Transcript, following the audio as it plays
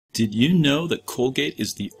Did you know that Colgate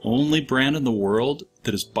is the only brand in the world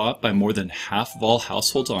that is bought by more than half of all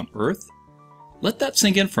households on Earth? Let that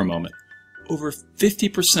sink in for a moment. Over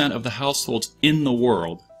 50% of the households in the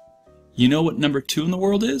world. You know what number 2 in the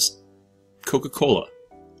world is? Coca-Cola.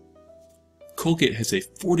 Colgate has a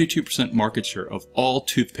 42% market share of all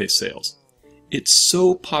toothpaste sales. It's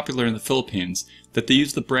so popular in the Philippines that they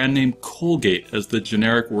use the brand name Colgate as the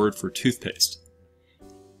generic word for toothpaste.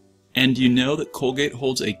 And do you know that Colgate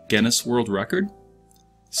holds a Guinness World Record?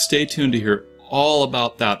 Stay tuned to hear all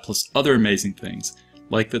about that, plus other amazing things,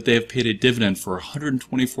 like that they have paid a dividend for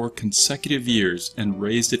 124 consecutive years and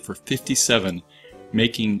raised it for 57,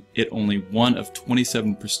 making it only one of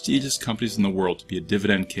 27 prestigious companies in the world to be a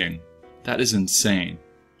dividend king. That is insane.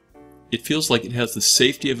 It feels like it has the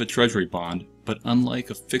safety of a treasury bond, but unlike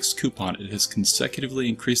a fixed coupon, it has consecutively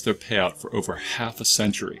increased their payout for over half a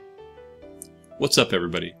century. What's up,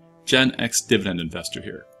 everybody? GenExDividendInvestor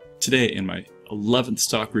here. Today, in my 11th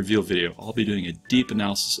stock reveal video, I'll be doing a deep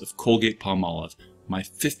analysis of Colgate Palmolive, my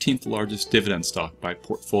 15th largest dividend stock by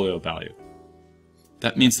portfolio value.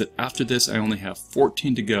 That means that after this, I only have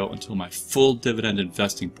 14 to go until my full dividend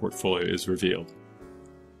investing portfolio is revealed.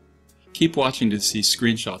 Keep watching to see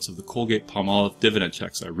screenshots of the Colgate Palmolive dividend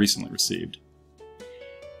checks I recently received.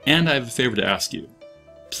 And I have a favor to ask you.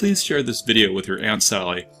 Please share this video with your Aunt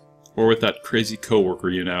Sally, or with that crazy coworker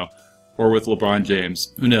you know, or with LeBron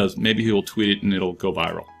James. Who knows, maybe he will tweet it and it'll go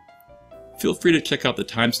viral. Feel free to check out the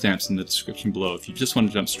timestamps in the description below if you just want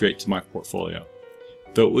to jump straight to my portfolio.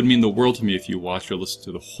 Though it would mean the world to me if you watch or listen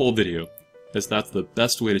to the whole video, as that's the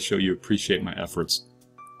best way to show you appreciate my efforts.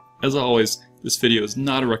 As always, this video is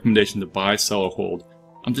not a recommendation to buy, sell, or hold.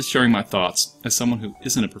 I'm just sharing my thoughts as someone who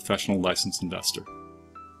isn't a professional licensed investor.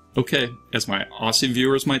 Okay, as my Aussie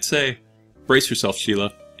viewers might say, brace yourself,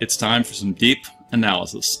 Sheila. It's time for some deep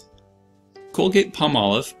analysis. Colgate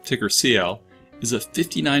Palmolive, ticker CL, is a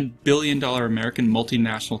 $59 billion American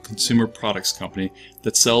multinational consumer products company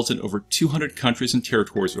that sells in over 200 countries and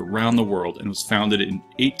territories around the world and was founded in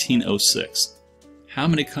 1806. How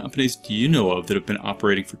many companies do you know of that have been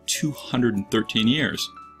operating for 213 years?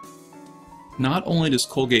 Not only does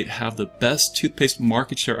Colgate have the best toothpaste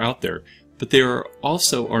market share out there, but they are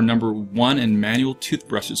also our number 1 in manual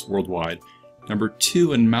toothbrushes worldwide, number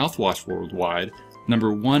 2 in mouthwash worldwide,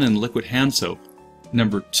 number 1 in liquid hand soap,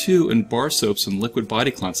 number 2 in bar soaps and liquid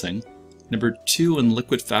body cleansing, number 2 in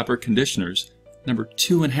liquid fabric conditioners, number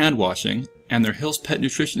 2 in hand washing, and their Hill's Pet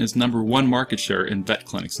Nutrition is number 1 market share in vet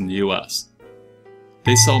clinics in the US.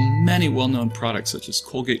 They sell many well-known products such as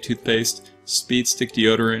Colgate toothpaste, Speed Stick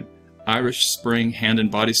deodorant, Irish Spring hand and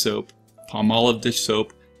body soap, Palmolive dish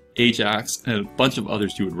soap, Ajax, and a bunch of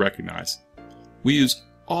others you would recognize. We use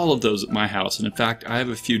all of those at my house, and in fact I have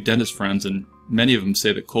a few dentist friends and many of them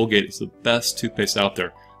say that Colgate is the best toothpaste out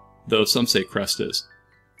there, though some say Crest is.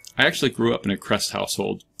 I actually grew up in a Crest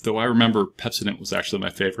household, though I remember Pepsodent was actually my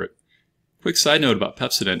favorite. Quick side note about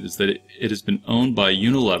Pepsodent is that it has been owned by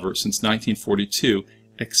Unilever since 1942,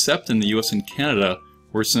 except in the US and Canada,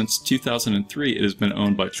 where since 2003 it has been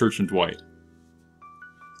owned by Church & Dwight.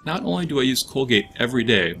 Not only do I use Colgate every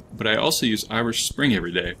day, but I also use Irish Spring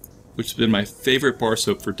every day, which has been my favorite bar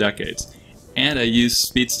soap for decades, and I use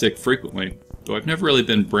Speed Stick frequently, though I've never really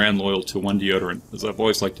been brand loyal to one deodorant, as I've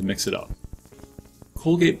always liked to mix it up.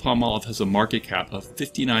 Colgate Palmolive has a market cap of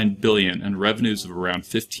 $59 billion and revenues of around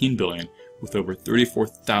 $15 billion, with over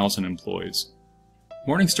 34,000 employees.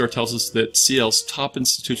 Morningstar tells us that CL's top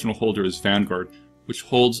institutional holder is Vanguard, which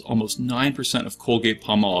holds almost 9% of Colgate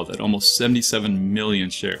Palmolive at almost 77 million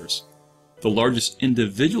shares. The largest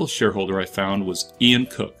individual shareholder I found was Ian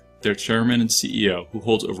Cook, their chairman and CEO, who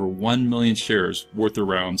holds over 1 million shares worth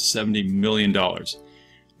around $70 million.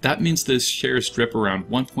 That means that his shares drip around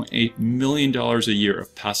 $1.8 million a year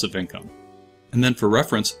of passive income. And then for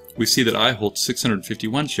reference, we see that I hold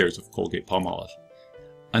 651 shares of Colgate Palmolive.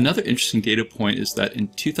 Another interesting data point is that in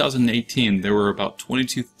 2018 there were about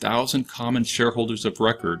 22,000 common shareholders of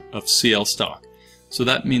record of CL stock. So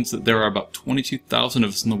that means that there are about 22,000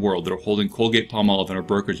 of us in the world that are holding Colgate Palmolive in our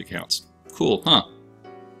brokerage accounts. Cool, huh?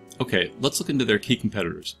 Okay, let's look into their key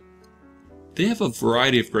competitors. They have a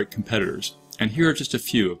variety of great competitors, and here are just a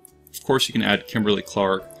few. Of course you can add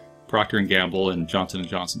Kimberly-Clark, Procter & Gamble, and Johnson &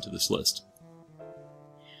 Johnson to this list.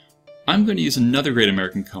 I'm going to use another great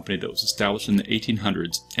American company that was established in the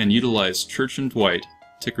 1800s and utilize Church & Dwight,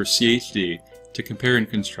 ticker CHD, to compare and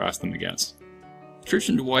contrast them against. Church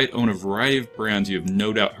 & Dwight own a variety of brands you have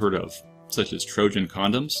no doubt heard of, such as Trojan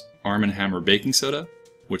Condoms, Arm & Hammer Baking Soda,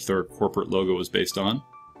 which their corporate logo is based on,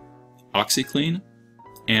 OxyClean,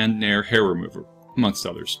 and Nair Hair Remover, amongst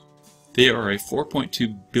others. They are a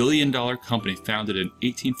 $4.2 billion company founded in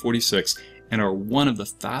 1846 and are one of the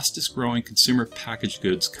fastest growing consumer packaged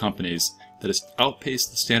goods companies that has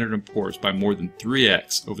outpaced the Standard & Poor's by more than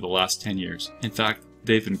 3x over the last 10 years. In fact,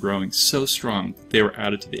 they've been growing so strong that they were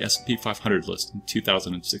added to the S&P 500 list in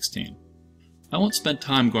 2016. I won't spend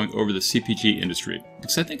time going over the CPG industry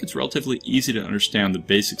because I think it's relatively easy to understand the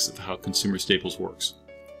basics of how consumer staples works.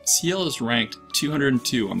 CL is ranked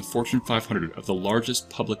 202 on the Fortune 500 of the largest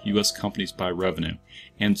public US companies by revenue,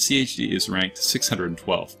 and CHD is ranked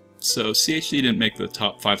 612. So CHD didn't make the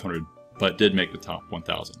top 500, but did make the top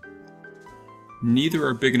 1000. Neither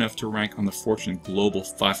are big enough to rank on the Fortune Global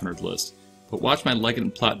 500 list, but watch my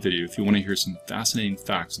Leggett & Platt video if you want to hear some fascinating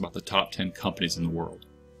facts about the top 10 companies in the world.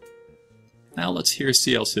 Now let's hear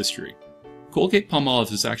CL's history. Colgate Palmolive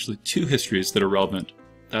has actually two histories that are relevant,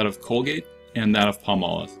 that of Colgate and that of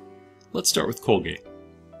Palmolive. Let's start with Colgate.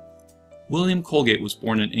 William Colgate was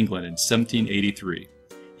born in England in 1783.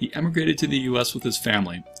 He emigrated to the US with his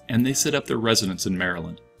family, and they set up their residence in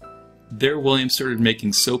Maryland. There, William started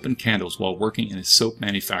making soap and candles while working in his soap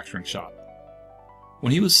manufacturing shop.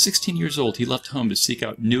 When he was 16 years old, he left home to seek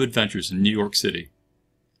out new adventures in New York City.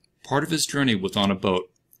 Part of his journey was on a boat,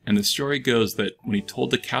 and the story goes that when he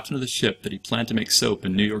told the captain of the ship that he planned to make soap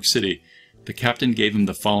in New York City, the captain gave him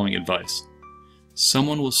the following advice.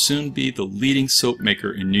 Someone will soon be the leading soap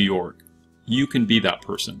maker in New York. You can be that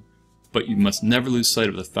person, but you must never lose sight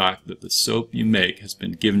of the fact that the soap you make has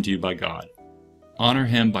been given to you by God. Honor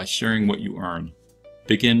Him by sharing what you earn.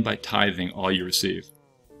 Begin by tithing all you receive.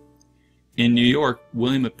 In New York,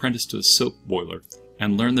 William apprenticed to a soap boiler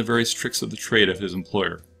and learned the various tricks of the trade of his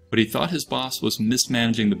employer. But he thought his boss was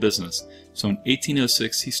mismanaging the business, so in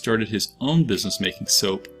 1806 he started his own business making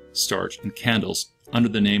soap, starch, and candles under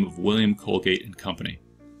the name of William Colgate and Company.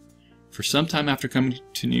 For some time after coming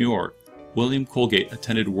to New York, William Colgate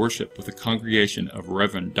attended worship with a congregation of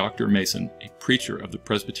Reverend Dr. Mason, a preacher of the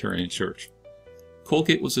Presbyterian Church.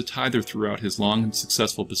 Colgate was a tither throughout his long and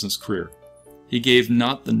successful business career. He gave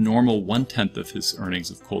not the normal 1/10 of his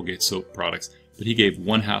earnings of Colgate soap products, but he gave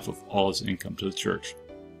 1/2 of all his income to the church.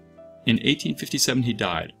 In 1857 he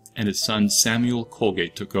died, and his son Samuel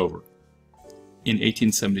Colgate took over. In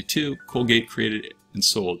 1872, Colgate created and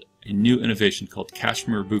sold a new innovation called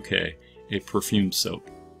Cashmere Bouquet, a perfumed soap.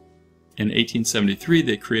 In 1873,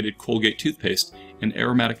 they created Colgate toothpaste, an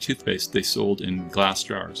aromatic toothpaste they sold in glass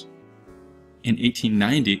jars. In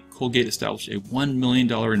 1890, Colgate established a $1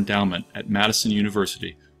 million endowment at Madison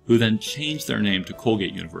University, who then changed their name to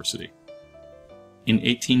Colgate University. In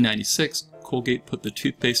 1896, Colgate put the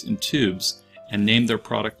toothpaste in tubes and named their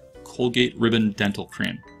product Colgate Ribbon Dental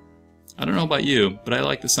Cream. I don't know about you, but I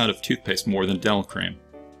like the sound of toothpaste more than dental cream.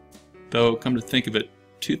 Though, come to think of it,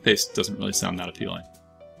 toothpaste doesn't really sound that appealing.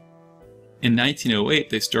 In 1908,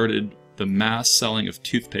 they started the mass selling of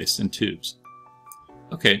toothpaste in tubes.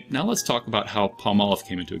 Okay, now let's talk about how Palmolive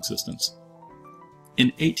came into existence. In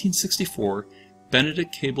 1864,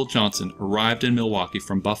 Benedict Cable Johnson arrived in Milwaukee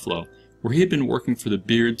from Buffalo, where he had been working for the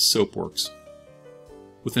Beard Soap Works.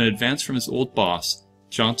 With an advance from his old boss,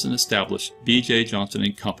 Johnson established B.J.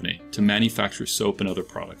 Johnson & Company to manufacture soap and other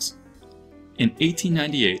products. In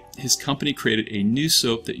 1898, his company created a new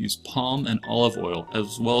soap that used palm and olive oil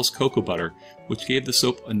as well as cocoa butter, which gave the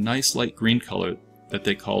soap a nice light green color that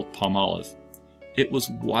they called Palmolive. It was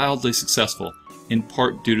wildly successful, in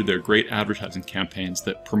part due to their great advertising campaigns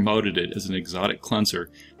that promoted it as an exotic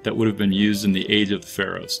cleanser that would have been used in the age of the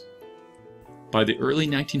pharaohs. By the early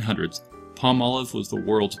 1900s, Palmolive was the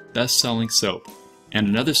world's best-selling soap, and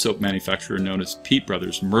another soap manufacturer known as Peet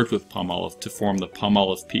Brothers merged with Palmolive to form the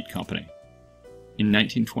Palmolive Peet Company. In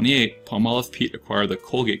 1928, Palmolive Peet acquired the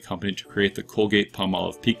Colgate Company to create the Colgate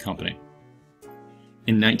Palmolive Peet Company.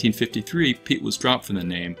 In 1953, Peet was dropped from the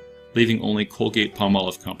name, leaving only Colgate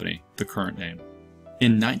Palmolive Company, the current name.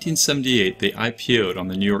 In 1978, they IPO'd on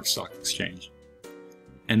the New York Stock Exchange.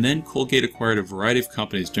 And then Colgate acquired a variety of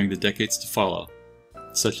companies during the decades to follow,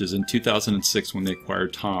 such as in 2006 when they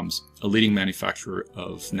acquired Tom's, a leading manufacturer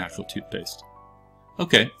of natural toothpaste.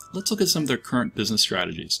 Okay, let's look at some of their current business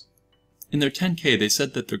strategies. In their 10K, they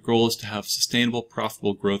said that their goal is to have sustainable,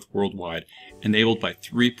 profitable growth worldwide, enabled by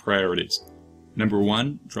 3 priorities. Number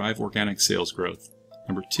 1, drive organic sales growth.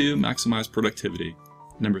 Number 2, maximize productivity.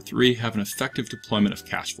 Number 3, have an effective deployment of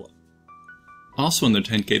cash flow. Also in their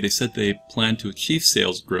 10K, they said they plan to achieve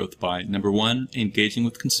sales growth by number 1, engaging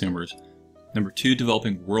with consumers, number 2,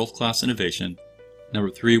 developing world-class innovation, number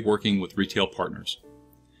 3, working with retail partners.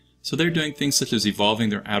 So they're doing things such as evolving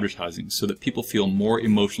their advertising so that people feel more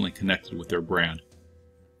emotionally connected with their brand.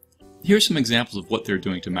 Here are some examples of what they're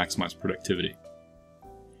doing to maximize productivity.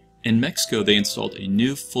 In Mexico, they installed a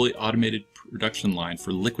new fully automated production line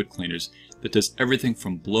for liquid cleaners that does everything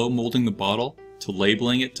from blow molding the bottle to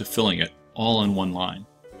labeling it to filling it, all on one line.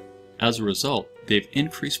 As a result, they've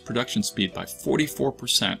increased production speed by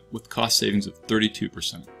 44% with cost savings of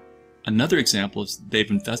 32%. Another example is they've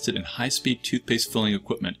invested in high-speed toothpaste filling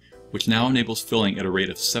equipment, which now enables filling at a rate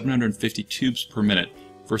of 750 tubes per minute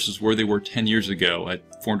versus where they were 10 years ago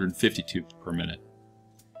at 450 tubes per minute.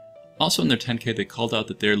 Also in their 10K, they called out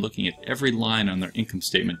that they're looking at every line on their income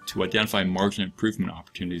statement to identify margin improvement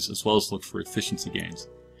opportunities as well as look for efficiency gains.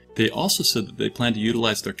 They also said that they plan to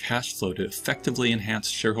utilize their cash flow to effectively enhance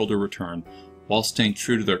shareholder return while staying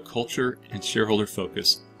true to their culture and shareholder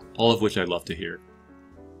focus, all of which I love to hear.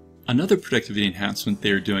 Another productivity enhancement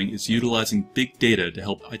they are doing is utilizing big data to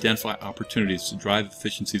help identify opportunities to drive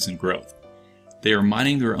efficiencies and growth. They are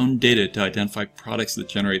mining their own data to identify products that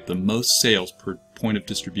generate the most sales per point of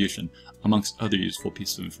distribution, amongst other useful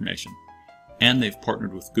pieces of information. And they've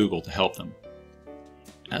partnered with Google to help them.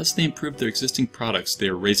 As they improve their existing products, they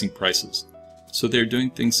are raising prices. So they are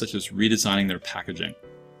doing things such as redesigning their packaging.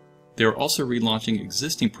 They are also relaunching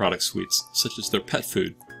existing product suites, such as their pet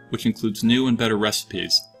food, which includes new and better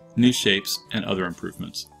recipes, new shapes, and other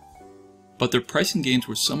improvements. But their pricing gains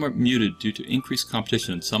were somewhat muted due to increased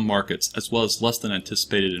competition in some markets as well as less than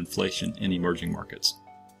anticipated inflation in emerging markets.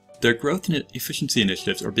 Their growth and efficiency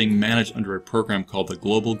initiatives are being managed under a program called the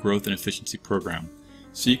Global Growth and Efficiency Program,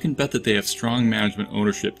 so you can bet that they have strong management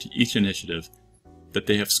ownership to each initiative, that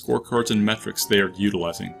they have scorecards and metrics they are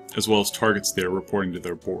utilizing, as well as targets they are reporting to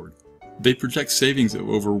their board. They project savings of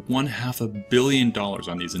over $500 million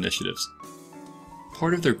on these initiatives.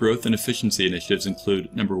 Part of their growth and efficiency initiatives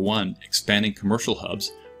include, number one, expanding commercial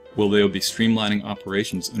hubs, where they will be streamlining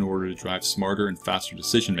operations in order to drive smarter and faster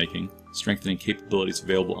decision-making, strengthening capabilities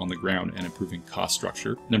available on the ground and improving cost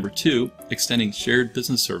structure. Number two, extending shared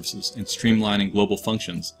business services and streamlining global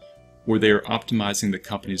functions, where they are optimizing the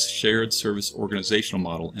company's shared service organizational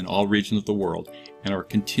model in all regions of the world and are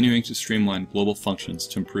continuing to streamline global functions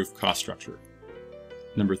to improve cost structure.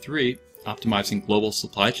 Number three, optimizing global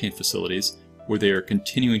supply chain facilities, where they are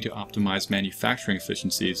continuing to optimize manufacturing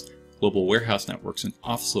efficiencies, global warehouse networks, and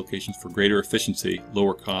office locations for greater efficiency,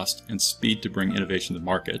 lower cost, and speed to bring innovation to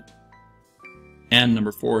market. And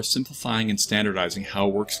number four, simplifying and standardizing how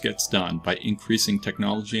work gets done by increasing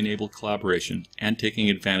technology-enabled collaboration and taking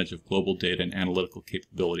advantage of global data and analytical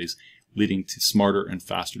capabilities, leading to smarter and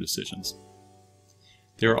faster decisions.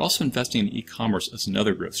 They are also investing in e-commerce as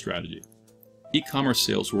another growth strategy. E-commerce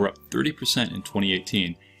sales were up 30% in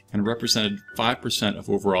 2018 and represented 5% of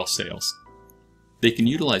overall sales. They can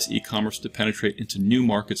utilize e-commerce to penetrate into new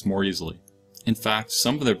markets more easily. In fact,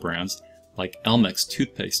 some of their brands, like Elmex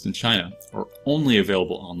toothpaste in China, are only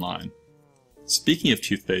available online. Speaking of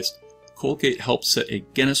toothpaste, Colgate helped set a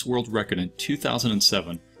Guinness World Record in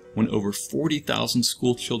 2007 when over 40,000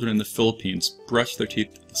 school children in the Philippines brushed their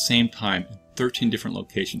teeth at the same time in 13 different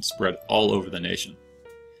locations spread all over the nation.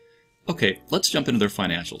 Okay, let's jump into their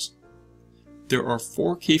financials. There are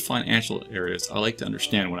four key financial areas I like to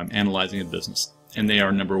understand when I'm analyzing a business, and they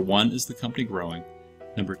are: number one, is the company growing?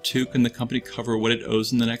 Number two, can the company cover what it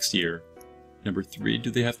owes in the next year? Number three, do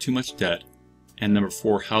they have too much debt? And number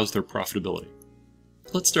four, how's their profitability?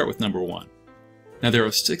 Let's start with number one. Now, there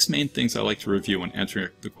are 6 main things I like to review when answering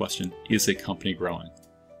the question, is a company growing?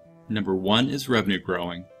 Number one is revenue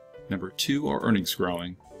growing. Number two, are earnings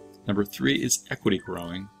growing? Number three, is equity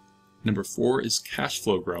growing? Number four, is cash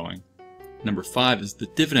flow growing? Number five, is the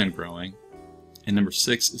dividend growing? And number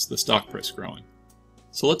 6, is the stock price growing?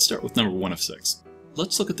 So let's start with number 1 of 6.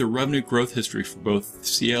 Let's look at the revenue growth history for both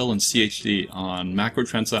CL and CHD on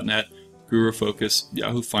macrotrends.net, GuruFocus,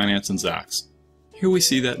 Yahoo Finance, and Zacks. Here we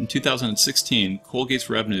see that in 2016, Colgate's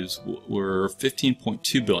revenues were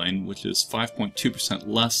 $15.2 billion, which is 5.2%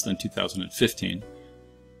 less than 2015.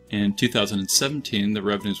 In 2017, the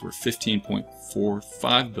revenues were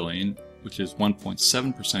 $15.45 billion, which is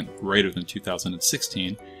 1.7% greater than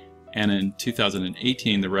 2016. And in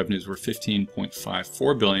 2018, the revenues were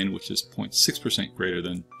 $15.54 billion, which is 0.6% greater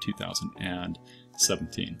than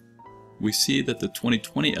 2017. We see that the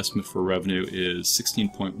 2020 estimate for revenue is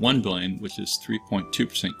 $16.1 billion, which is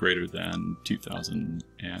 3.2% greater than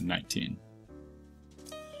 2019.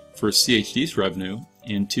 For CHD's revenue,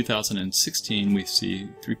 in 2016 we see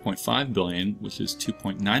 $3.5 billion, which is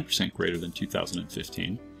 2.9% greater than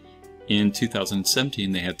 2015. In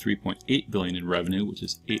 2017, they had $3.8 billion in revenue, which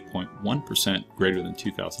is 8.1% greater than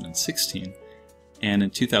 2016. And in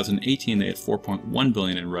 2018, they had $4.1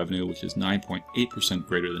 billion in revenue, which is 9.8%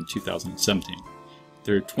 greater than 2017.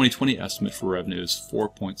 Their 2020 estimate for revenue is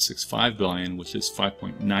 $4.65 billion, which is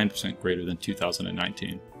 5.9% greater than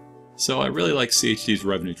 2019. So I really like CHD's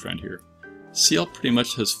revenue trend here. CL pretty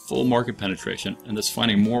much has full market penetration, and thus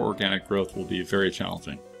finding more organic growth will be very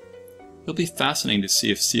challenging. It'll be fascinating to see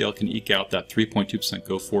if CL can eke out that 3.2%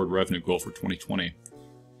 go-forward revenue goal for 2020.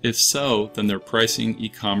 If so, then their pricing,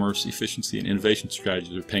 e-commerce, efficiency, and innovation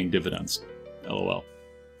strategies are paying dividends. LOL.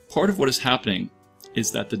 Part of what is happening is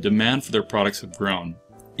that the demand for their products have grown,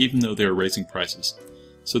 even though they are raising prices.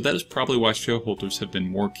 So that is probably why shareholders have been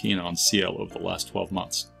more keen on CL over the last 12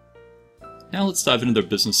 months. Now let's dive into their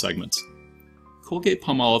business segments. Colgate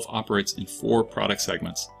Palmolive operates in 4 product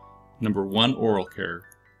segments. Number 1, oral care.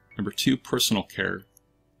 Number 2, personal care.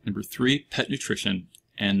 Number 3, pet nutrition.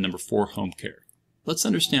 And number 4, home care. Let's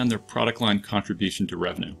understand their product line contribution to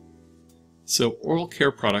revenue. So oral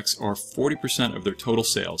care products are 40% of their total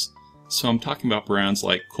sales. So I'm talking about brands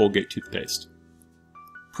like Colgate toothpaste.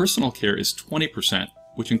 Personal care is 20%,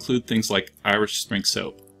 which include things like Irish Spring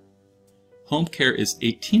soap. Home care is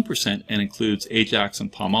 18% and includes Ajax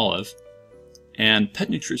and Palmolive. And pet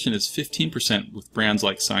nutrition is 15% with brands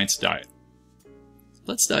like Science Diet.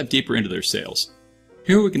 Let's dive deeper into their sales.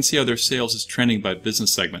 Here we can see how their sales is trending by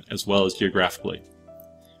business segment as well as geographically.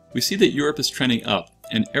 We see that Europe is trending up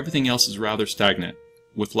and everything else is rather stagnant,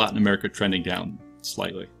 with Latin America trending down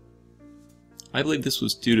slightly. I believe this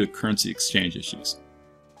was due to currency exchange issues.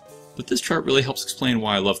 But this chart really helps explain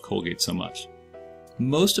why I love Colgate so much.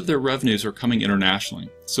 Most of their revenues are coming internationally,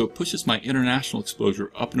 so it pushes my international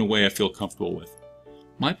exposure up in a way I feel comfortable with.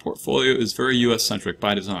 My portfolio is very US-centric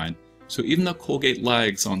by design, so even though Colgate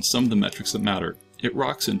lags on some of the metrics that matter, it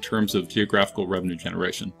rocks in terms of geographical revenue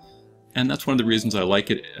generation. And that's one of the reasons I like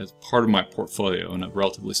it as part of my portfolio in a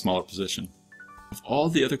relatively smaller position. Of all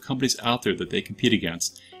the other companies out there that they compete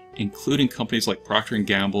against, including companies like Procter &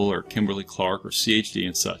 Gamble or Kimberly-Clark or CHD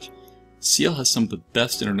and such, CL has some of the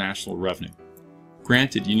best international revenue.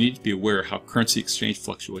 Granted, you need to be aware how currency exchange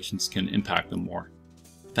fluctuations can impact them more.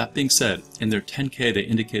 That being said, in their 10K they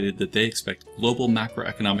indicated that they expect global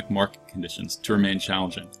macroeconomic market conditions to remain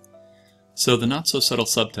challenging. So the not-so-subtle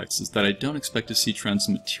subtext is that I don't expect to see trends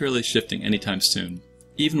materially shifting anytime soon,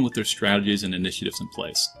 even with their strategies and initiatives in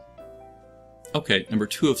place. Okay, number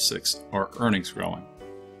 2 of 6 are earnings growing.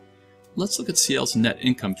 Let's look at CL's net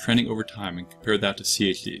income trending over time and compare that to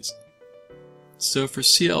CHD's. So for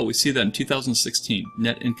CL, we see that in 2016,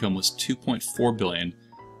 net income was $2.4 billion,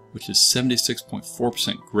 which is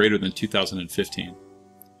 76.4% greater than 2015.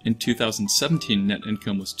 In 2017, net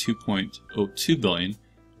income was $2.02 billion,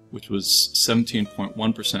 which was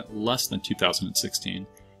 17.1% less than 2016.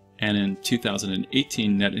 And in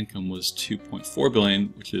 2018, net income was $2.4 billion,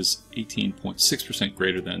 which is 18.6%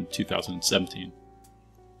 greater than 2017.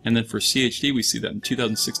 And then for CHD, we see that in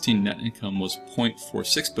 2016, net income was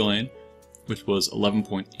 $0.46 billion, which was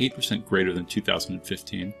 11.8% greater than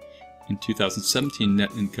 2015. In 2017,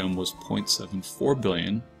 net income was $0.74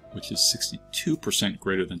 billion, which is 62%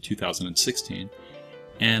 greater than 2016.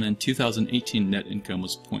 And in 2018, net income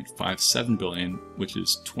was $0.57 billion, which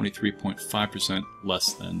is 23.5%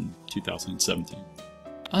 less than 2017.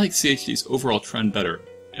 I like CHD's overall trend better,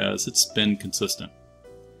 as it's been consistent.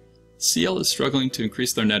 CL is struggling to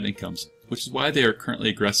increase their net incomes, which is why they are currently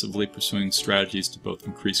aggressively pursuing strategies to both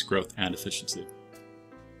increase growth and efficiency.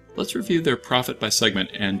 Let's review their profit by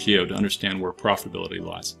segment and geo to understand where profitability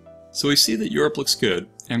lies. So we see that Europe looks good,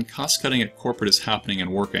 and cost-cutting at corporate is happening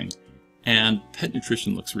and working, and pet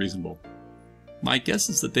nutrition looks reasonable. My guess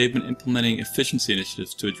is that they've been implementing efficiency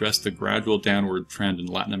initiatives to address the gradual downward trend in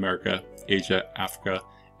Latin America, Asia, Africa,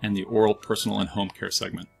 and the oral, personal, and home care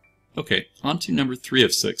segment. Okay, on to number 3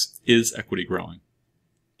 of 6, is equity growing?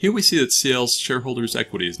 Here we see that CL's shareholders'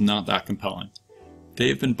 equity is not that compelling. They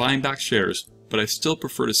have been buying back shares, but I still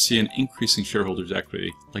prefer to see an increasing shareholders'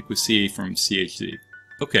 equity, like we see from CHD.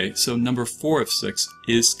 Okay, so number 4 of 6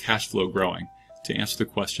 is cash flow growing. To answer the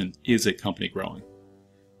question, is a company growing?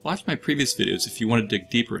 Watch my previous videos if you want to dig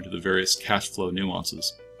deeper into the various cash flow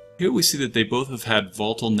nuances. Here we see that they both have had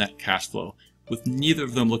volatile net cash flow, with neither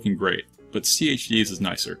of them looking great, but CHD's is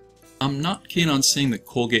nicer. I'm not keen on seeing that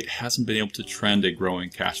Colgate hasn't been able to trend a growing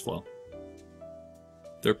cash flow.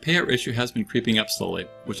 Their payout ratio has been creeping up slowly,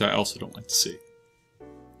 which I also don't like to see.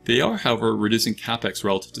 They are, however, reducing capex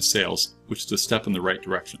relative to sales, which is a step in the right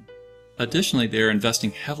direction. Additionally, they are investing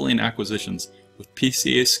heavily in acquisitions, with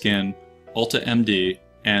PCA Skin, Ulta MD,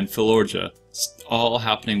 and Filorga all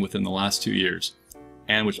happening within the last 2 years,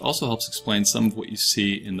 and which also helps explain some of what you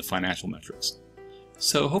see in the financial metrics.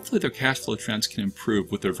 So hopefully their cash flow trends can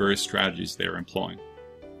improve with their various strategies they are employing.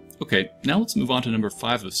 Okay, now let's move on to number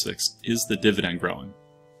 5 of 6, is the dividend growing?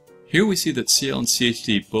 Here we see that CL and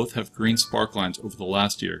CHD both have green spark lines over the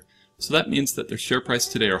last year, so that means that their share price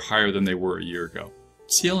today are higher than they were a year ago.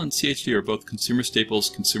 CL and CHD are both consumer staples,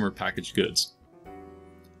 consumer packaged goods.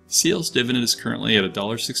 CL's dividend is currently at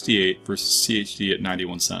 $1.68 versus CHD at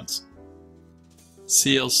 91 cents.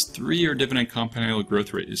 CL's 3-year dividend compound annual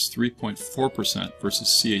growth rate is 3.4% versus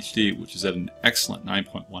CHD, which is at an excellent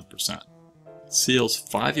 9.1%. CL's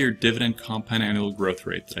 5-year dividend compound annual growth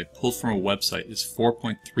rate that I pulled from a website is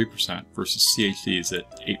 4.3% versus CHD's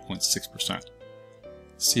at 8.6%.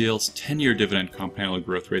 CL's 10-year dividend compound annual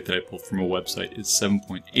growth rate that I pulled from a website is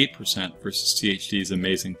 7.8% versus CHD's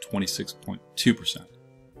amazing 26.2%.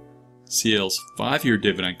 CL's 5-year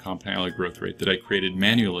dividend compound annual growth rate that I created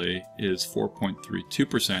manually is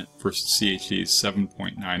 4.32% versus CHD's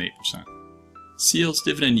 7.98%. CL's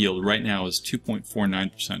dividend yield right now is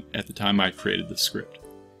 2.49% at the time I created the script.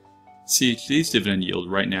 CHD's dividend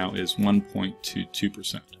yield right now is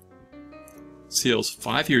 1.22%. CL's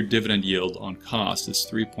 5-year dividend yield on cost is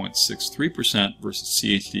 3.63% versus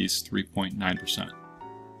CHD's 3.9%.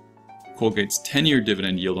 Colgate's 10-year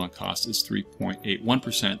dividend yield on cost is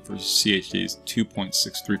 3.81% versus CHD's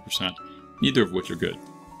 2.63%, neither of which are good.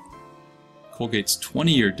 Colgate's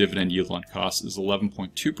 20-year dividend yield on cost is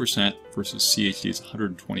 11.2% versus CHD's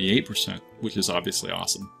 128%, which is obviously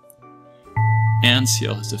awesome. And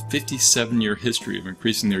CL has a 57-year history of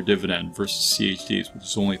increasing their dividend versus CHD's, which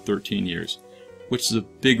is only 13 years, which is a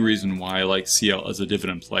big reason why I like CL as a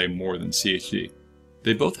dividend play more than CHD.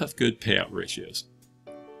 They both have good payout ratios.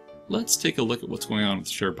 Let's take a look at what's going on with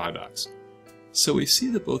share buybacks. So we see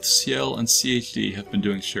that both CL and CHD have been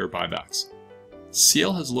doing share buybacks.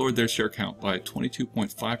 CL has lowered their share count by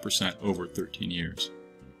 22.5% over 13 years.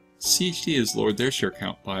 CHD has lowered their share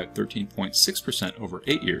count by 13.6% over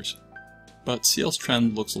 8 years. But CL's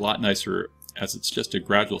trend looks a lot nicer as it's just a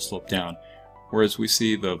gradual slope down, whereas we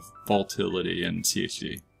see the volatility in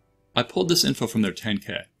CHD. I pulled this info from their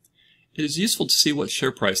 10K. It is useful to see what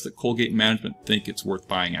share price that Colgate management think it's worth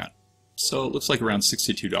buying at. So it looks like around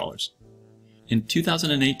 $62. In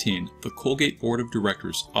 2018, the Colgate Board of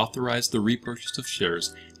Directors authorized the repurchase of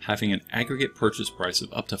shares having an aggregate purchase price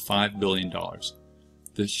of up to $5 billion.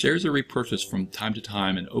 The shares are repurchased from time to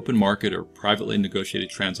time in open market or privately negotiated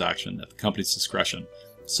transaction at the company's discretion,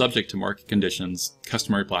 subject to market conditions,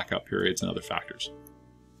 customary blackout periods, and other factors.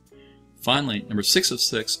 Finally, number 6 of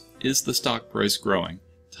 6, is the stock price growing?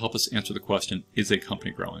 To help us answer the question, is a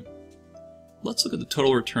company growing? Let's look at the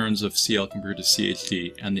total returns of CL compared to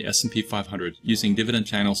CHD and the S&P 500 using Dividend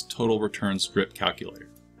Channel's Total Returns Drip Calculator.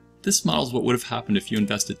 This models what would have happened if you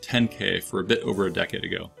invested $10K for a bit over a decade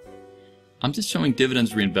ago. I'm just showing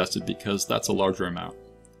dividends reinvested because that's a larger amount.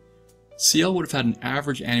 CL would have had an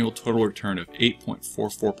average annual total return of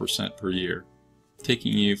 8.44% per year,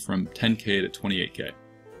 taking you from 10K to 28K.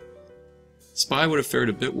 SPY would have fared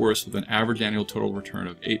a bit worse with an average annual total return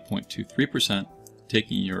of 8.23%,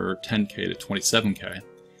 taking your 10K to 27K,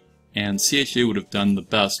 and CHD would have done the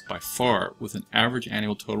best by far with an average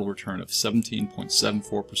annual total return of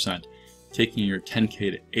 17.74%, taking your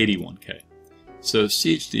 10K to 81K. So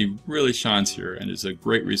CHD really shines here and is a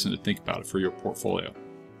great reason to think about it for your portfolio.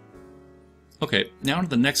 Okay, now to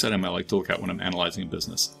the next item I like to look at when I'm analyzing a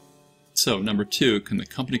business. So number 2, can the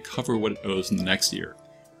company cover what it owes in the next year?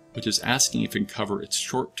 Which is asking if it can cover its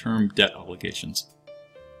short-term debt obligations.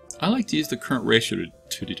 I like to use the current ratio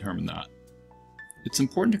to determine that. It's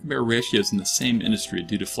important to compare ratios in the same industry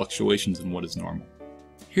due to fluctuations in what is normal.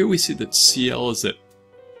 Here we see that CL is at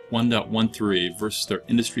 1.13 versus their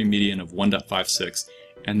industry median of 1.56,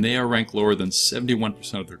 and they are ranked lower than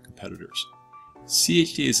 71% of their competitors.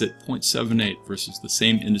 CHD is at 0.78 versus the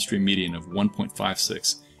same industry median of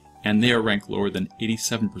 1.56, and they are ranked lower than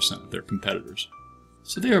 87% of their competitors.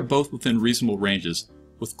 So they are both within reasonable ranges,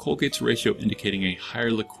 with Colgate's ratio indicating a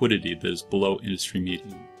higher liquidity that is below industry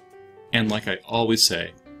median. And like I always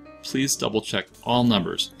say, please double check all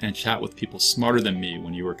numbers and chat with people smarter than me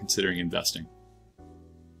when you are considering investing.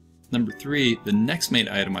 Number 3, the next main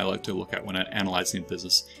item I like to look at when analyzing a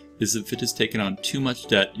business is if it has taken on too much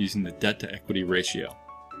debt using the debt to equity ratio.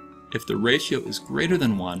 If the ratio is greater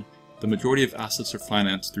than 1, the majority of assets are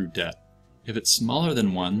financed through debt. If it's smaller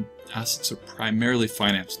than 1, assets are primarily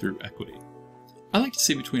financed through equity. I like to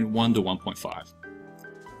see between 1 to 1.5.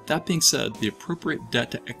 That being said, the appropriate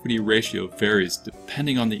debt to equity ratio varies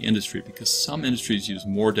depending on the industry because some industries use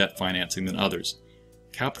more debt financing than others.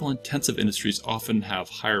 Capital-intensive industries often have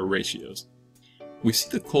higher ratios. We see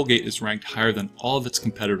that Colgate is ranked higher than all of its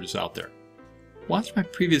competitors out there. Watch my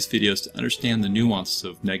previous videos to understand the nuances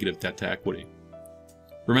of negative debt to equity.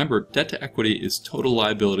 Remember, debt to equity is total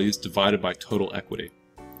liabilities divided by total equity.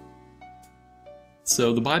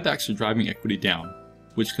 So the buybacks are driving equity down,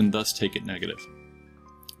 which can thus take it negative.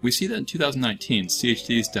 We see that in 2019,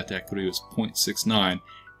 CHD's debt to equity was 0.69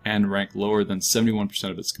 and ranked lower than 71%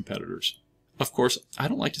 of its competitors. Of course, I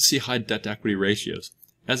don't like to see high debt to equity ratios,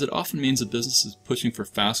 as it often means a business is pushing for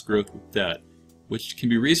fast growth with debt, which can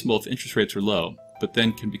be reasonable if interest rates are low, but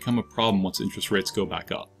then can become a problem once interest rates go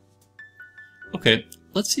back up. Okay,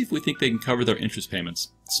 let's see if we think they can cover their interest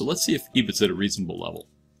payments, so let's see if EBIT's at a reasonable level.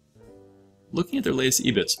 Looking at their latest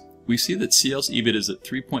EBITs, we see that CL's EBIT is at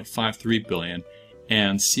 $3.53 billion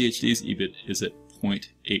and CHD's EBIT is at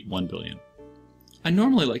 $0.81 billion. I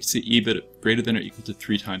normally like to see EBIT greater than or equal to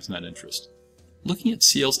 3 times net interest. Looking at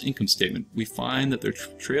CL's income statement, we find that their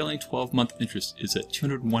trailing 12-month interest is at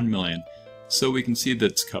 $201 million, so we can see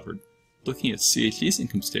that it's covered. Looking at CHD's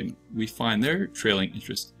income statement, we find their trailing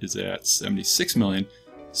interest is at $76 million,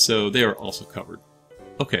 so they are also covered.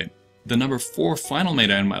 Okay, the number 4 final main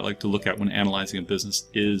item I like to look at when analyzing a business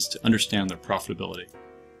is to understand their profitability.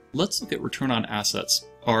 Let's look at return on assets,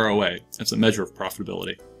 ROA, as a measure of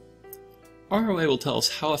profitability. ROA will tell us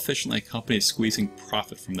how efficiently a company is squeezing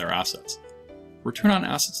profit from their assets. Return on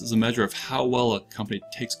assets is a measure of how well a company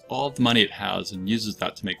takes all of the money it has and uses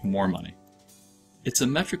that to make more money. It's a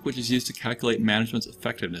metric which is used to calculate management's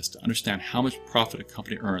effectiveness to understand how much profit a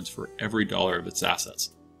company earns for every dollar of its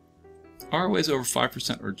assets. ROAs over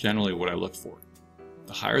 5% are generally what I look for.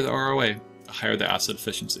 The higher the ROA, the higher the asset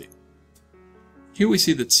efficiency. Here we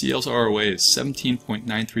see that CL's ROA is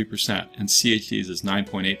 17.93% and CHD's is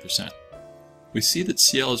 9.8%. We see that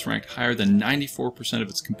CL is ranked higher than 94% of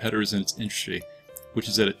its competitors in its industry, which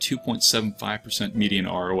is at a 2.75% median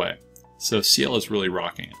ROA, so CL is really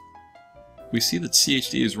rocking it. We see that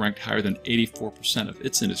CHD is ranked higher than 84% of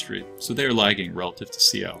its industry, so they are lagging relative to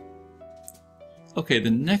CL. Okay,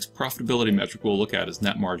 the next profitability metric we'll look at is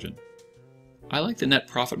net margin. I like the net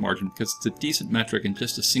profit margin because it's a decent metric and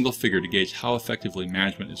just a single figure to gauge how effectively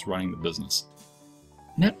management is running the business.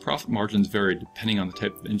 Net profit margins vary depending on the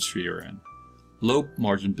type of industry you're in. Low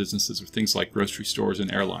margin businesses are things like grocery stores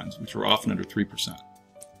and airlines, which are often under 3%.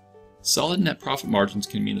 Solid net profit margins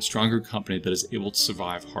can mean a stronger company that is able to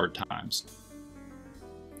survive hard times.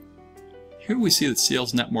 Here we see that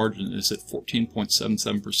CL's net margin is at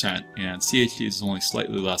 14.77% and CHD is only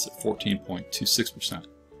slightly less at 14.26%.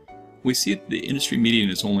 We see that the industry median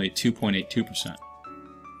is only 2.82%.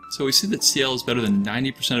 So we see that CL is better than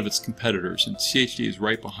 90% of its competitors and CHD is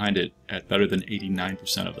right behind it at better than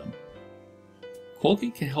 89% of them.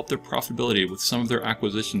 Colgate can help their profitability with some of their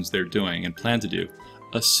acquisitions they're doing and plan to do,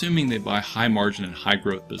 assuming they buy high margin and high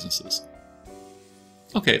growth businesses.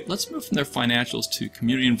 Okay, let's move from their financials to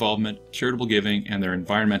community involvement, charitable giving, and their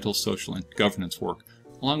environmental, social, and governance work,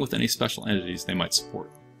 along with any special entities they might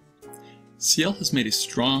support. CL has made a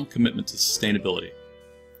strong commitment to sustainability.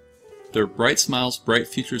 Their Bright Smiles, Bright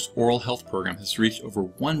Futures oral health program has reached over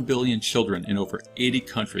 1 billion children in over 80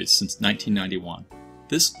 countries since 1991.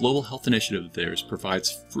 This global health initiative of theirs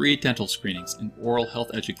provides free dental screenings and oral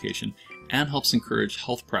health education and helps encourage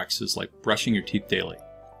health practices like brushing your teeth daily.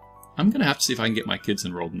 I'm going to have to see if I can get my kids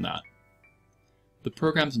enrolled in that. The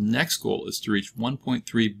program's next goal is to reach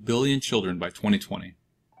 1.3 billion children by 2020.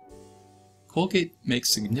 Colgate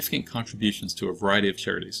makes significant contributions to a variety of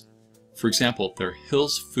charities. For example, their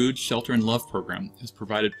Hills Food, Shelter, and Love program has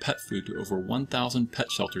provided pet food to over 1,000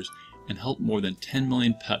 pet shelters and helped more than 10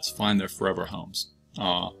 million pets find their forever homes.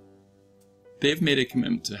 They've made a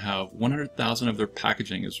commitment to have 100,000 of their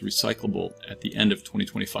packaging as recyclable at the end of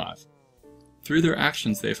 2025. Through their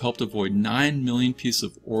actions, they have helped avoid 9 million pieces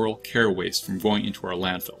of oral care waste from going into our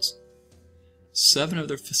landfills. 7 of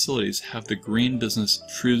their facilities have the Green Business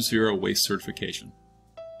True Zero Waste certification.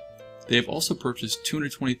 They have also purchased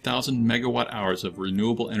 220,000 megawatt hours of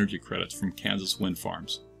renewable energy credits from Kansas wind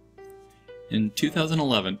farms. In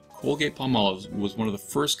 2011, Colgate Palmolive was one of the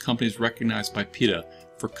first companies recognized by PETA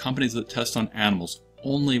for companies that test on animals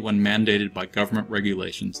only when mandated by government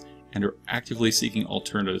regulations and are actively seeking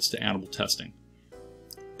alternatives to animal testing.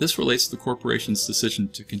 This relates to the corporation's decision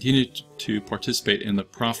to continue to participate in the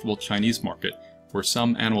profitable Chinese market, where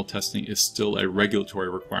some animal testing is still a regulatory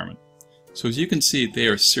requirement. So as you can see, they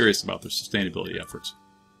are serious about their sustainability efforts.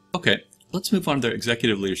 Okay, let's move on to their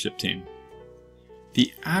executive leadership team.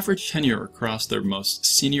 The average tenure across their most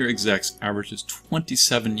senior execs averages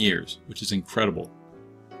 27 years, which is incredible.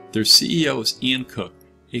 Their CEO is Ian Cook,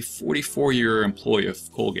 a 44-year employee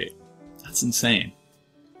of Colgate. That's insane.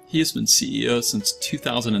 He has been CEO since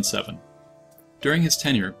 2007. During his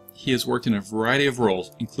tenure, he has worked in a variety of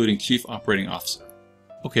roles, including Chief Operating Officer.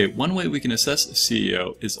 Okay, one way we can assess a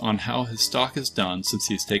CEO is on how his stock has done since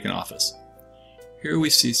he has taken office. Here we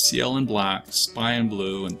see CL in black, SPY in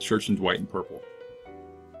blue, and Church and Dwight in purple.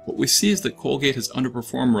 What we see is that Colgate has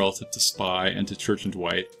underperformed relative to SPY and to Church &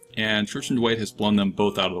 Dwight, and Church & Dwight has blown them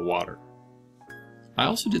both out of the water. I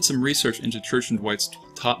also did some research into Church & Dwight's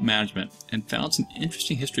top management and found some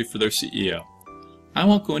interesting history for their CEO. I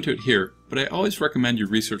won't go into it here, but I always recommend you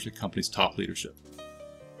research a company's top leadership.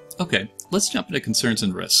 Okay, let's jump into concerns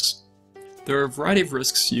and risks. There are a variety of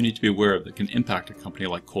risks you need to be aware of that can impact a company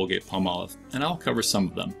like Colgate Palmolive, and I'll cover some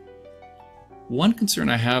of them. One concern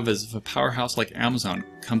I have is if a powerhouse like Amazon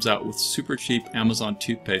comes out with super cheap Amazon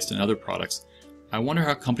toothpaste and other products, I wonder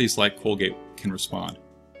how companies like Colgate can respond.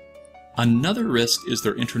 Another risk is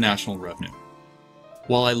their international revenue.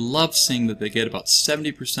 While I love seeing that they get about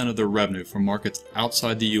 70% of their revenue from markets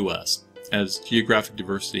outside the US, as geographic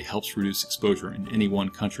diversity helps reduce exposure in any one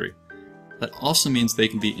country, that also means they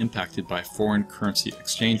can be impacted by foreign currency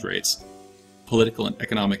exchange rates, political and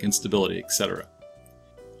economic instability, etc.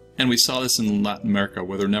 And we saw this in Latin America,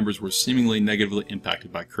 where their numbers were seemingly negatively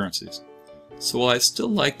impacted by currencies. So while I still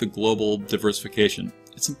like the global diversification,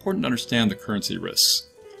 it's important to understand the currency risks.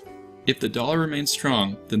 If the dollar remains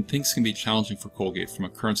strong, then things can be challenging for Colgate from a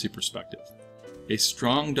currency perspective. A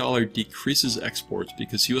strong dollar decreases exports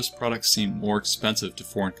because US products seem more expensive to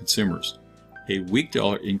foreign consumers. A weak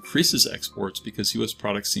dollar increases exports because US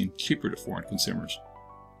products seem cheaper to foreign consumers.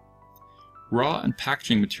 Raw and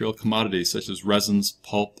packaging material commodities such as resins,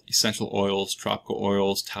 pulp, essential oils, tropical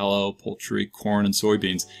oils, tallow, poultry, corn, and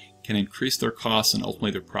soybeans can increase their costs and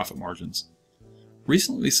ultimately their profit margins.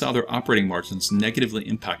 Recently, we saw their operating margins negatively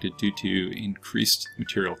impacted due to increased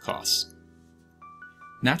material costs.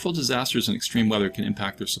 Natural disasters and extreme weather can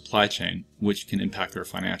impact their supply chain, which can impact their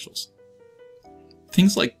financials.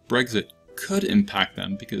 Things like Brexit could impact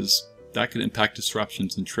them because that could impact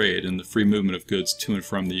disruptions in trade and the free movement of goods to and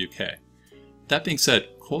from the UK. That being said,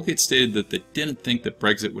 Colgate stated that they didn't think that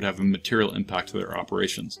Brexit would have a material impact to their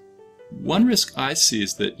operations. One risk I see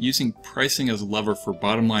is that using pricing as a lever for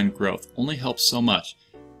bottom line growth only helps so much,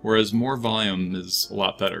 whereas more volume is a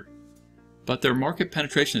lot better. But their market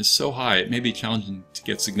penetration is so high it may be challenging to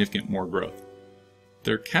get significant more growth.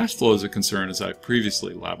 Their cash flow is a concern, as I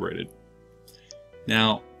previously elaborated.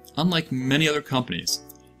 Now, unlike many other companies,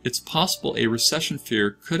 it's possible a recession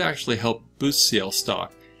fear could actually help boost CL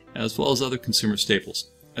stock, as well as other consumer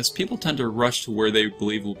staples, as people tend to rush to where they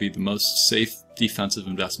believe will be the most safe defensive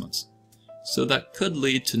investments. So that could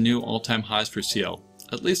lead to new all-time highs for CL,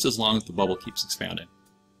 at least as long as the bubble keeps expanding.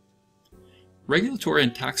 Regulatory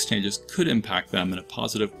and tax changes could impact them in a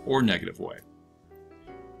positive or negative way.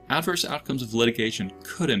 Adverse outcomes of litigation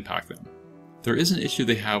could impact them. There is an issue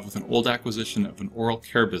they have with an old acquisition of an oral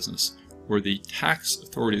care business, where the tax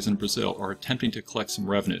authorities in Brazil are attempting to collect some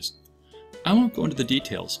revenues. I won't go into the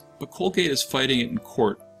details, but Colgate is fighting it in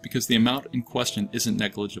court because the amount in question isn't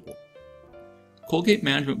negligible. Colgate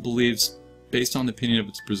management believes, based on the opinion of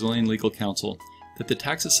its Brazilian legal counsel, that the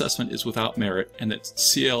tax assessment is without merit and that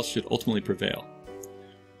CL should ultimately prevail.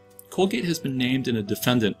 Colgate has been named in a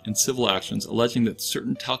defendant in civil actions alleging that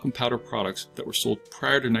certain talcum powder products that were sold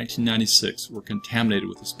prior to 1996 were contaminated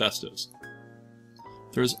with asbestos.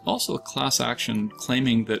 There is also a class action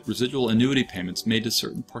claiming that residual annuity payments made to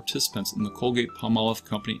certain participants in the Colgate Palmolive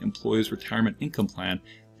Company Employees Retirement Income Plan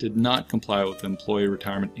did not comply with the Employee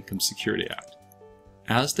Retirement Income Security Act.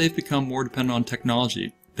 As they've become more dependent on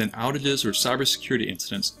technology, then outages or cybersecurity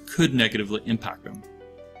incidents could negatively impact them.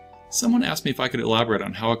 Someone asked me if I could elaborate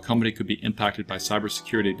on how a company could be impacted by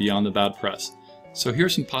cybersecurity beyond the bad press, so here are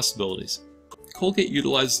some possibilities. Colgate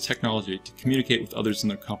utilizes technology to communicate with others in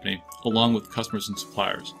their company, along with customers and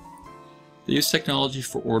suppliers. They use technology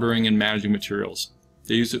for ordering and managing materials.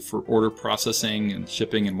 They use it for order processing and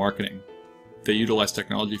shipping and marketing. They utilize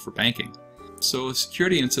technology for banking. So a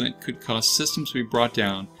security incident could cause systems to be brought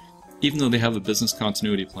down, even though they have a business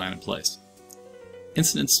continuity plan in place.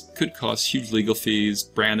 Incidents could cause huge legal fees,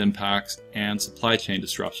 brand impacts, and supply chain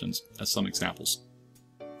disruptions, as some examples.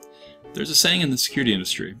 There's a saying in the security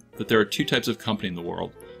industry that there are two types of company in the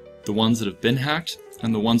world, the ones that have been hacked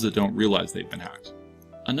and the ones that don't realize they've been hacked.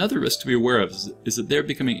 Another risk to be aware of is that they're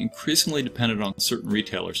becoming increasingly dependent on certain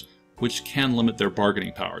retailers, which can limit their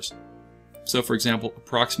bargaining powers. So for example,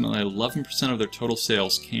 approximately 11% of their total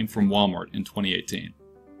sales came from Walmart in 2018.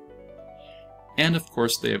 And of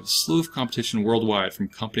course, they have a slew of competition worldwide from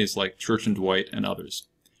companies like Church & Dwight and others.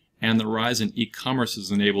 And the rise in e-commerce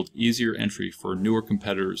has enabled easier entry for newer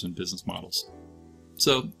competitors and business models.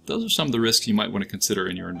 So those are some of the risks you might want to consider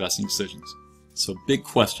in your investing decisions. So big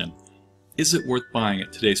question, is it worth buying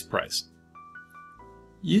at today's price?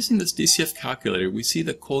 Using this DCF calculator, we see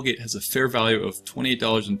that Colgate has a fair value of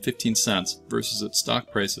 $28.15 versus its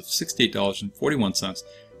stock price of $68.41,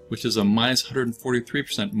 which is a minus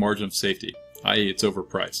 143% margin of safety, i.e. it's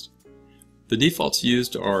overpriced. The defaults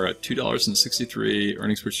used are at $2.63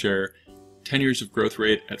 earnings per share, 10 years of growth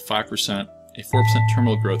rate at 5%, a 4%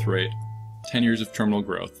 terminal growth rate, 10 years of terminal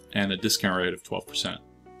growth, and a discount rate of 12%.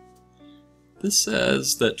 This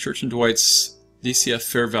says that Church & Dwight's DCF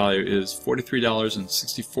fair value is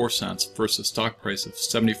 $43.64 versus a stock price of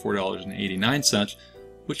 $74.89,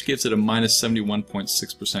 which gives it a minus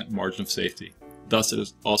 71.6% margin of safety. Thus, it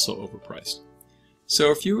is also overpriced.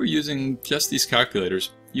 So if you were using just these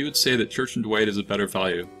calculators, you would say that Church & Dwight is a better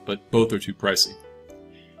value, but both are too pricey.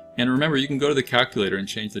 And remember, you can go to the calculator and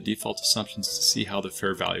change the default assumptions to see how the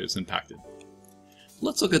fair value is impacted.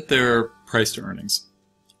 Let's look at their price to earnings.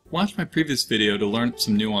 Watch my previous video to learn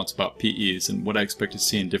some nuance about PEs and what I expect to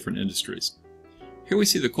see in different industries. Here we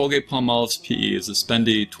see the Colgate Palmolive's PE is a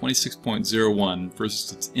spendy 26.01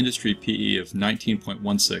 versus its industry PE of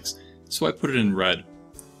 19.16, so I put it in red.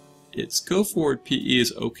 Its go-forward PE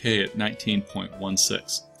is okay at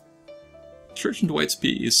 19.16. Church & Dwight's PE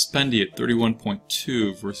is spendy at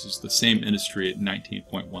 31.2 versus the same industry at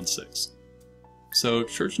 19.16. So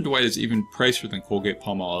Church & Dwight is even pricier than Colgate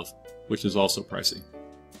Palmolive, which is also pricey.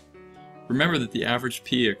 Remember that the average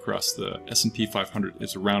PE across the S&P 500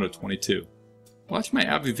 is around a 22. Watch my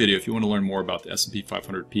AbbVie video if you want to learn more about the S&P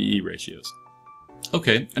 500 PE ratios.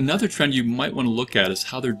 Okay, another trend you might want to look at is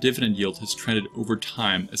how their dividend yield has trended over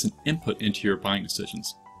time as an input into your buying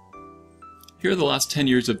decisions. Here are the last 10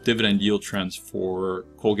 years of dividend yield trends for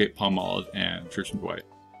Colgate Palmolive and Church & Dwight.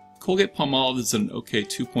 Colgate Palmolive is at an okay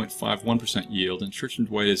 2.51% yield and Church &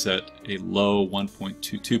 Dwight is at a low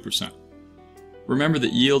 1.22%. Remember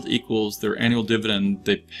that yield equals their annual dividend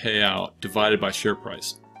they pay out divided by share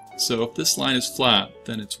price. So if this line is flat,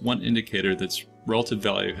 then it's one indicator that its relative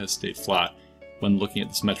value has stayed flat when looking at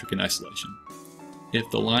this metric in isolation. If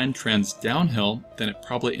the line trends downhill, then it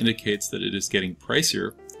probably indicates that it is getting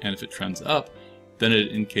pricier, and if it trends up, then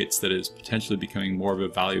it indicates that it is potentially becoming more of a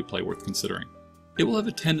value play worth considering. It will have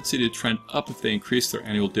a tendency to trend up if they increase their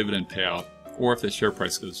annual dividend payout, or if the share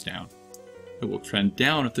price goes down. It will trend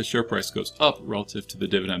down if the share price goes up relative to the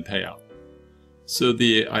dividend payout. So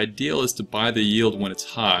the ideal is to buy the yield when it's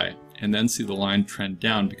high, and then see the line trend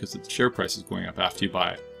down because the share price is going up after you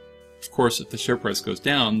buy it. Of course, if the share price goes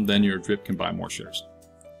down, then your DRIP can buy more shares.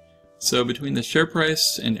 So between the share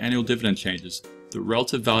price and annual dividend changes, the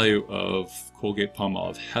relative value of Colgate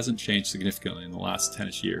Palmolive hasn't changed significantly in the last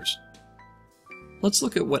 10-ish years. Let's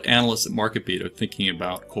look at what analysts at MarketBeat are thinking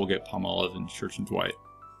about Colgate Palmolive and Church & Dwight.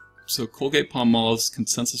 So Colgate Palmolive's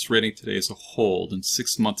consensus rating today is a hold, and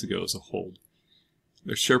 6 months ago is a hold.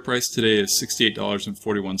 Their share price today is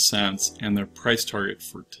 $68.41, and their price target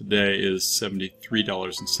for today is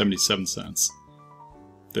 $73.77.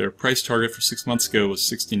 Their price target for 6 months ago was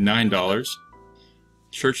 $69.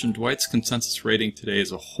 Church & Dwight's consensus rating today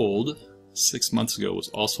is a hold. 6 months ago was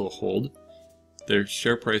also a hold. Their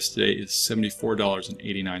share price today is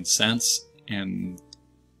 $74.89, and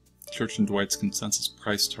Church & Dwight's consensus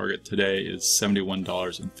price target today is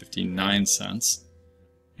 $71.59.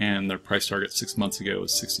 And their price target 6 months ago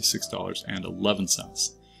was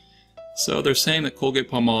 $66.11. So they're saying that Colgate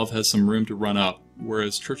Palmolive has some room to run up,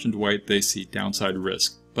 whereas Church & Dwight, they see downside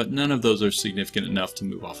risk, but none of those are significant enough to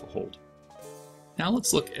move off a hold. Now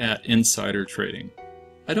let's look at insider trading.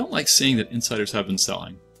 I don't like seeing that insiders have been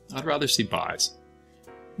selling. I'd rather see buys.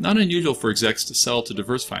 Not unusual for execs to sell to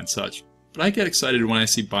diversify and such, but I get excited when I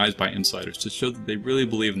see buys by insiders to show that they really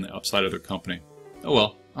believe in the upside of their company. Oh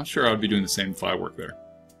well, I'm sure I would be doing the same if I worked there.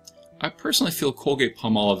 I personally feel Colgate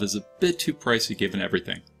Palmolive is a bit too pricey given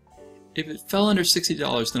everything. If it fell under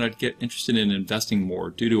 $60, then I'd get interested in investing more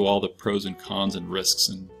due to all the pros and cons and risks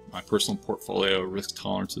in my personal portfolio, risk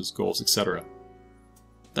tolerances, goals, etc.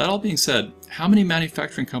 That all being said, how many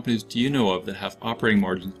manufacturing companies do you know of that have operating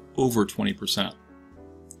margins over 20%?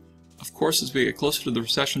 Of course, as we get closer to the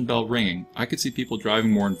recession bell ringing, I could see people driving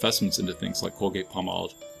more investments into things like Colgate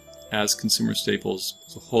Palmolive, as consumer staples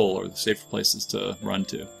as a whole are the safer places to run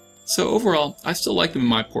to. So overall, I still like them in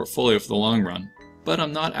my portfolio for the long run, but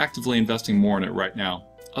I'm not actively investing more in it right now,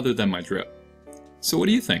 other than my DRIP. So what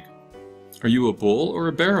do you think? Are you a bull or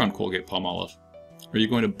a bear on Colgate Palmolive? Are you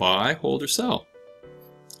going to buy, hold, or sell?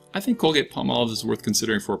 I think Colgate Palmolive is worth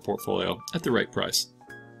considering for a portfolio at the right price.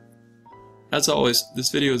 As always,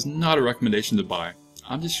 this video is not a recommendation to buy.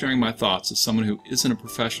 I'm just sharing my thoughts as someone who isn't a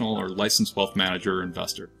professional or licensed wealth manager or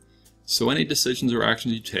investor. So any decisions or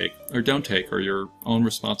actions you take or don't take are your own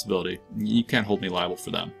responsibility. You can't hold me liable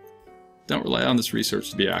for them. Don't rely on this research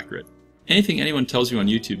to be accurate. Anything anyone tells you on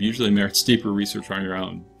YouTube usually merits deeper research on your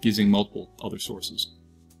own, using multiple other sources.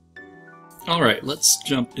 Alright, let's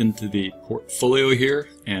jump into the portfolio here,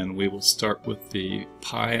 and we will start with the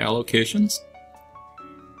pie allocations.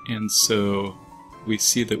 And so we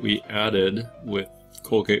see that we added with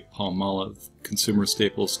Colgate Palmolive consumer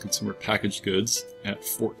staples, consumer packaged goods at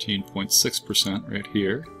 14.6% right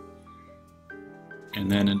here.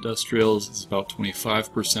 And then industrials is about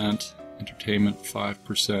 25%, entertainment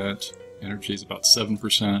 5%, energy is about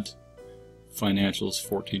 7%, financials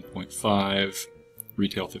 14.5%,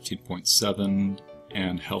 retail 15.7%,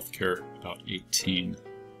 and healthcare about 18%.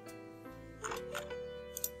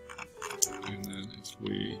 And then as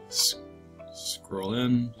we scroll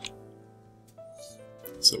in,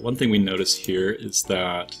 so one thing we notice here is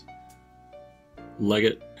that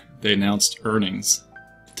Leggett, they announced earnings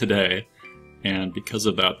today, and because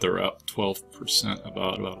of that they're up 12%,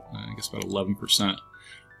 about I guess about 11%.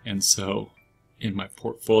 And so in my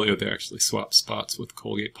portfolio they actually swapped spots with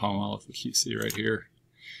Colgate Palmolive, which you see right here.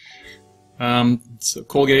 So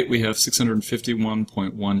Colgate, we have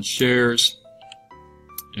 651.1 shares,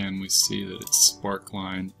 and we see that its spark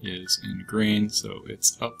line is in green, so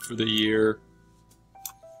it's up for the year.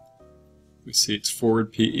 We see its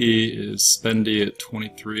forward PE is spendy at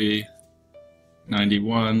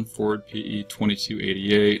 23.91, forward PE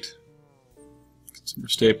 22.88. Consumer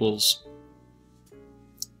staples,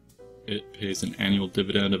 it pays an annual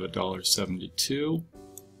dividend of $1.72.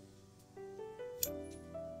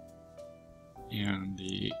 And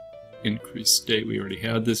the increased date we already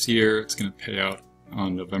had this year, it's going to pay out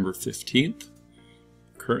on November 15th.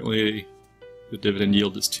 Currently, the dividend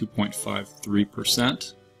yield is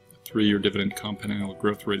 2.53%. The 3-year dividend compound annual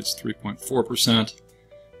growth rate is 3.4%.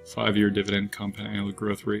 5-year dividend compound annual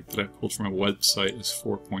growth rate that I pulled from a website is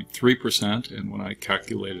 4.3%, and when I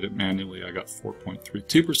calculated it manually, I got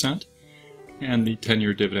 4.32%. And the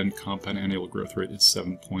 10-year dividend compound annual growth rate is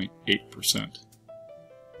 7.8%.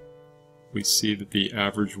 We see that the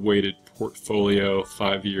average weighted portfolio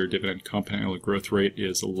 5-year dividend compound annual growth rate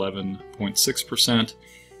is 11.6%,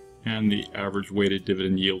 and the average weighted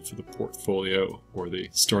dividend yield for the portfolio, or the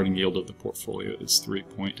starting yield of the portfolio, is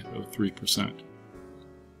 3.03%.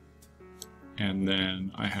 And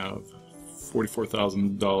then I have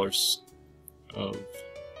 $44,000 of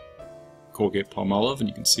Colgate Palmolive, and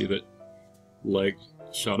you can see that leg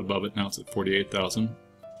shot above it, now it's at $48,000.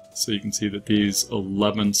 So you can see that these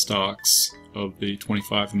 11 stocks of the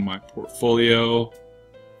 25 in my portfolio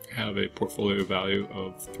have a portfolio value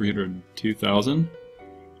of $302,000,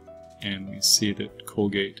 and we see that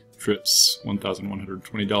Colgate drips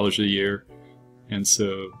 $1,120 a year, and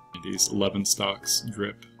so these 11 stocks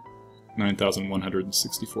drip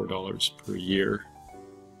 $9,164 per year.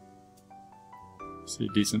 See a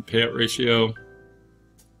decent payout ratio.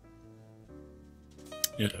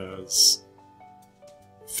 It has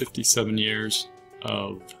 57 years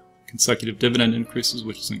of consecutive dividend increases,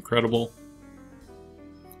 which is incredible.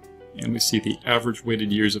 And we see the average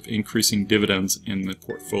weighted years of increasing dividends in the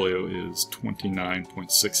portfolio is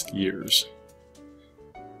 29.6 years.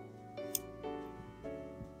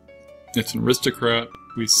 It's an aristocrat.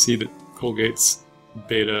 We see that Colgate's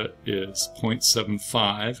beta is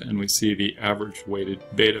 0.75, and we see the average weighted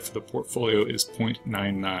beta for the portfolio is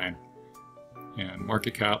 0.99. And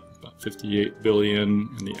market cap, about 58 billion,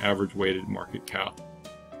 and the average weighted market cap,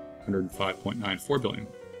 105.94 billion.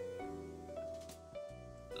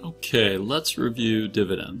 Okay, let's review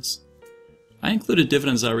dividends. I included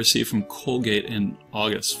dividends I received from Colgate in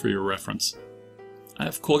August for your reference. I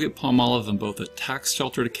have Colgate Palmolive in both a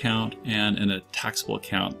tax-sheltered account and in a taxable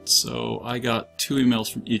account, so I got 2 emails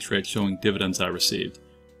from E-Trade showing dividends I received.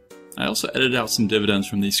 I also edited out some dividends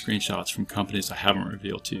from these screenshots from companies I haven't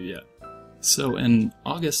revealed to you yet. So in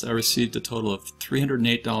August, I received a total of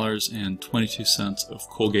 $308.22 of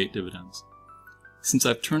Colgate dividends. Since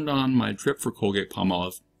I've turned on my drip for Colgate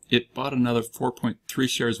Palmolive, it bought another 4.3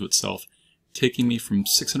 shares of itself, taking me from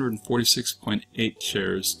 646.8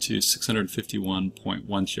 shares to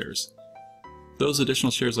 651.1 shares. Those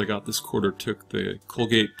additional shares I got this quarter took the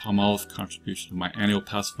Colgate Palmolive contribution to my annual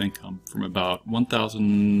passive income from about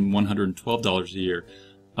 $1,112 a year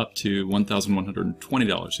up to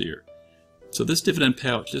 $1,120 a year. So this dividend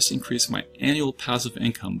payout just increased my annual passive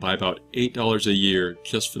income by about $8 a year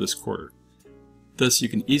just for this quarter. Thus, you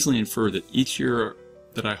can easily infer that each year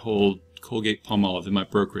that I hold Colgate Palmolive in my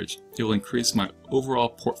brokerage, it will increase my overall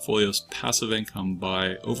portfolio's passive income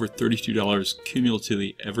by over $32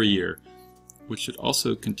 cumulatively every year, which should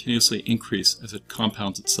also continuously increase as it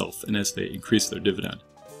compounds itself and as they increase their dividend.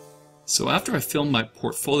 So after I filmed my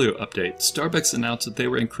portfolio update, Starbucks announced that they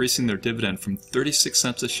were increasing their dividend from 36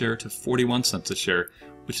 cents a share to 41 cents a share,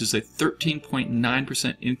 which is a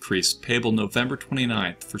 13.9% increase payable November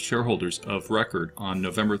 29th for shareholders of record on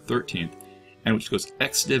November 13th, and which goes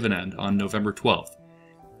ex-dividend on November 12th.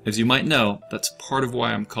 As you might know, that's part of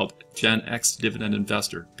why I'm called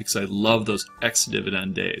GenExDividendInvestor, because I love those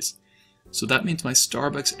ex-dividend days. So that means my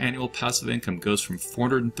Starbucks annual passive income goes from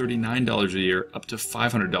 $439 a year up to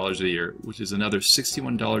 $500 a year, which is another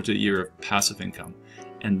 $61 a year of passive income.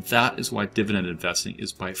 And that is why dividend investing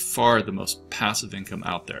is by far the most passive income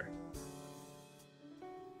out there.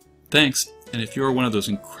 Thanks, and if you're one of those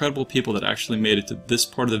incredible people that actually made it to this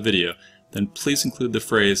part of the video, then please include the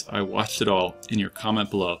phrase "I watched it all" in your comment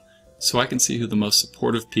below so I can see who the most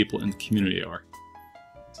supportive people in the community are.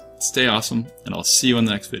 Stay awesome, and I'll see you in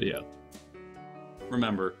the next video.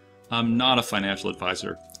 Remember, I'm not a financial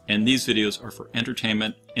advisor, and these videos are for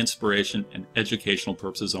entertainment, inspiration, and educational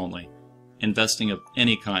purposes only. Investing of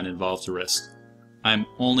any kind involves a risk. I'm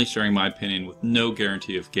only sharing my opinion with no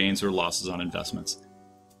guarantee of gains or losses on investments.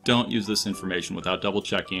 Don't use this information without double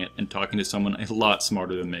checking it and talking to someone a lot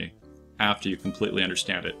smarter than me after you completely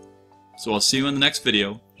understand it. So I'll see you in the next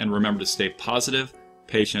video, and remember to stay positive,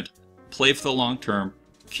 patient, play for the long term,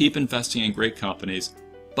 keep investing in great companies,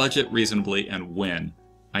 budget reasonably, and win.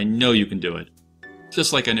 I know you can do it.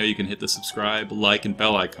 Just like I know you can hit the subscribe, like, and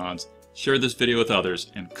bell icons, share this video with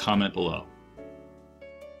others, and comment below.